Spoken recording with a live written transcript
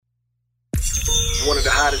One of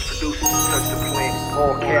the hottest producers to touch the planet,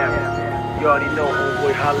 all caps. You already know,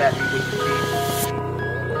 homeboy, holla at me when you need me.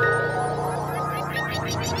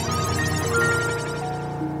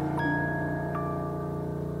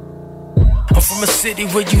 I'm from a city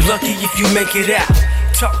where you lucky if you make it out.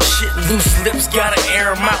 Talk shit, loose lips, gotta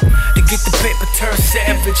air 'em out. To get the paper, turn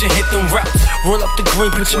savage and hit them routes. Roll up the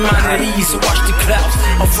green, put your mind at ease and watch the clouds.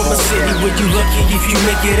 I'm from a city where you lucky if you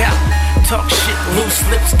make it out. Talk shit, loose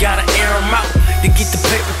lips, gotta air 'em out. To get the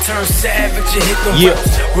paper, turn savage and hit them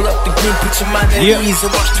routes. Roll up the green, put your mind at ease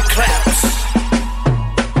and watch the clouds.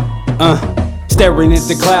 Staring at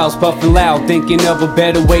the clouds, puffing loud, thinking of a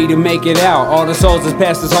better way to make it out. All the souls that's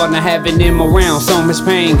past is hard not having them around. So much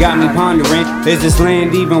pain got me pondering, is this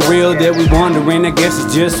land even real that we wandering? I guess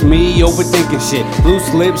it's just me overthinking shit. Loose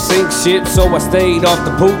lips sink ship, so I stayed off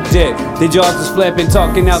the poop deck. The jaws is flapping,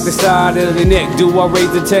 talking out the side of the neck. Do I raise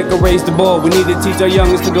the tech or raise the ball? We need to teach our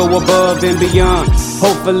youngins to go above and beyond.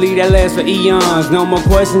 Hopefully that lasts for eons. No more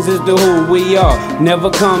questions as to who we are. Never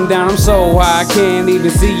come down, I'm so high I can't even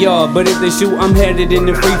see y'all. But if they shoot, I'm headed in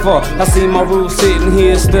the free fall. I see my roof sitting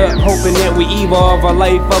here stuck, hoping that we evolve our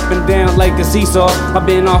life up and down like a seesaw. I've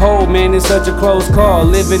been a whole man, it's such a close call.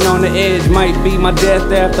 Living on the edge might be my death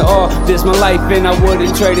after all. This my life and I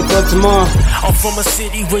wouldn't trade it for tomorrow. I'm from a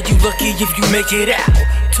city where you lucky if you make it out.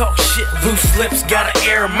 Talk shit, loose lips, gotta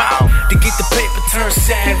air 'em out. To get the paper, turn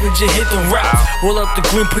savage and hit the routes. Roll up the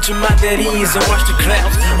green, put your mind at ease and watch the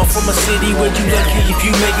clouds. I'm from a city where you lucky if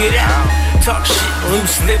you make it out. Talk shit,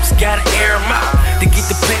 loose lips, gotta air 'em out. To get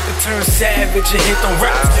the paper, turn savage and hit the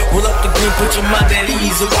routes. Roll up the green, put your mind at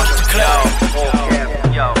ease and watch the clouds.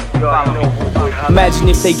 Imagine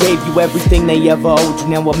if they gave you everything they ever owed you.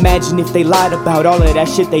 Now imagine if they lied about all of that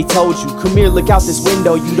shit they told you. Come here, look out this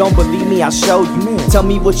window. You don't believe me, I'll show you. Tell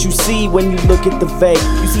me what you see when you look at the fake.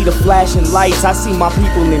 You see the flashing lights, I see my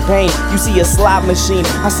people in pain. You see a slot machine,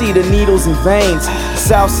 I see the needles and veins.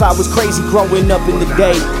 Southside was crazy growing up in the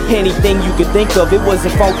day. Anything you could think of, it was a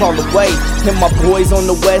phone call away. And my boys on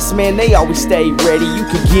the west, man, they always stay ready. You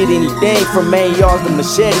could get anything from ARs to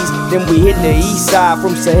machetes. Then we hit the east side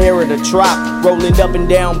from Sahara to Trop. Rolling up and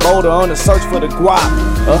down Boulder on a search for the guap.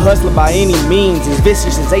 A hustler by any means, as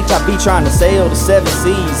vicious as HIB trying to sail the 7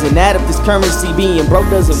 seas. And out of this currency, being broke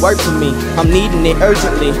doesn't work for me. I'm needing it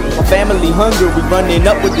urgently. My family hungry, we running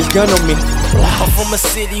up with this gun on me. I'm from a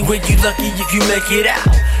city where you lucky if you make it out.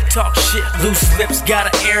 Talk shit, loose lips,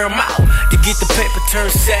 gotta air 'em out. To get the paper, turn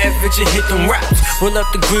savage and hit them routes. Roll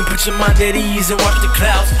up the green, put your mind at ease and watch the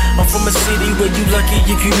clouds. I'm from a city where you lucky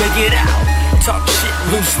if you make it out. Talk shit,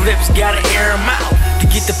 loose lips, gotta air 'em out. To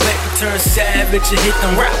get the paper, turn savage and hit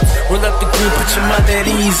them routes. Roll up the green, put your mind at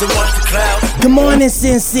ease and watch the clouds. Good morning,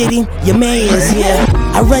 Sin City, your man's here.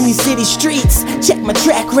 I run these city streets, check my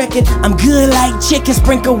track record. I'm good like chicken,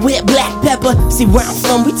 sprinkle with black pepper. See where I'm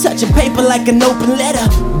from, we touching paper like an open letter.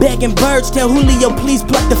 Begging birds, tell Julio please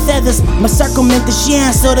pluck the feathers. My circle meant to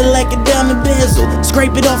shine, sorta like a diamond bezel.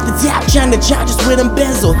 Scrape it off the top, trying to charge us with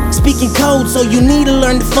embezzle. Speaking code, so you need to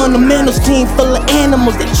learn the fundamentals. Team full of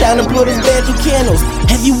animals, they trying to put us back in kennels.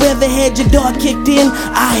 Have you ever had your dog kicked in?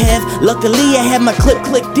 I have, luckily I had my clip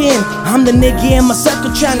clicked in. I'm the nigga in my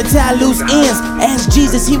circle trying to tie loose ends. Ask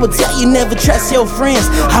Jesus, he would tell you never trust your friends.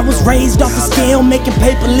 I was raised off a scale, making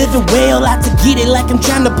paper, living well. Out to get it like I'm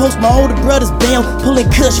trying to post my older brother's bail. Pulling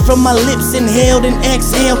kush from my lips, inhaled and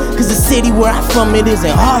exhale. Cause the city where I'm from, it isn't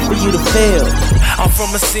hard for you to fail. I'm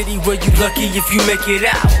from a city where you lucky if you make it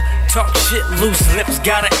out. Talk shit, loose lips,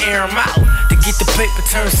 gotta air 'em out. To get the paper,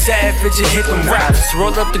 turn savage and hit them routes.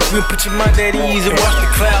 Roll up the green, put your mind at ease and watch the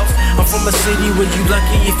clouds. I'm from a city where you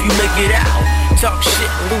lucky if you make it out. Talk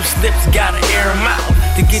shit, loose lips, gotta air 'em out.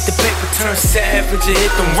 To get the paper, turn savage and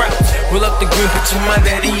hit them routes. Roll up the green, put your mind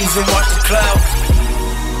at ease and watch the clouds.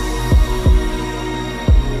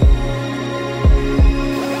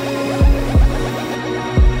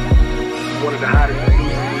 One of the hottest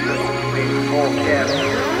producers, all caps.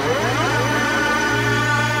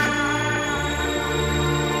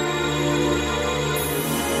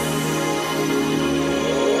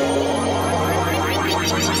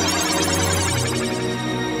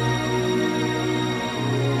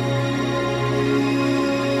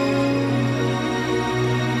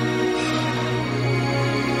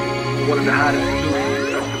 One of the hottest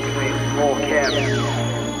producers, all caps.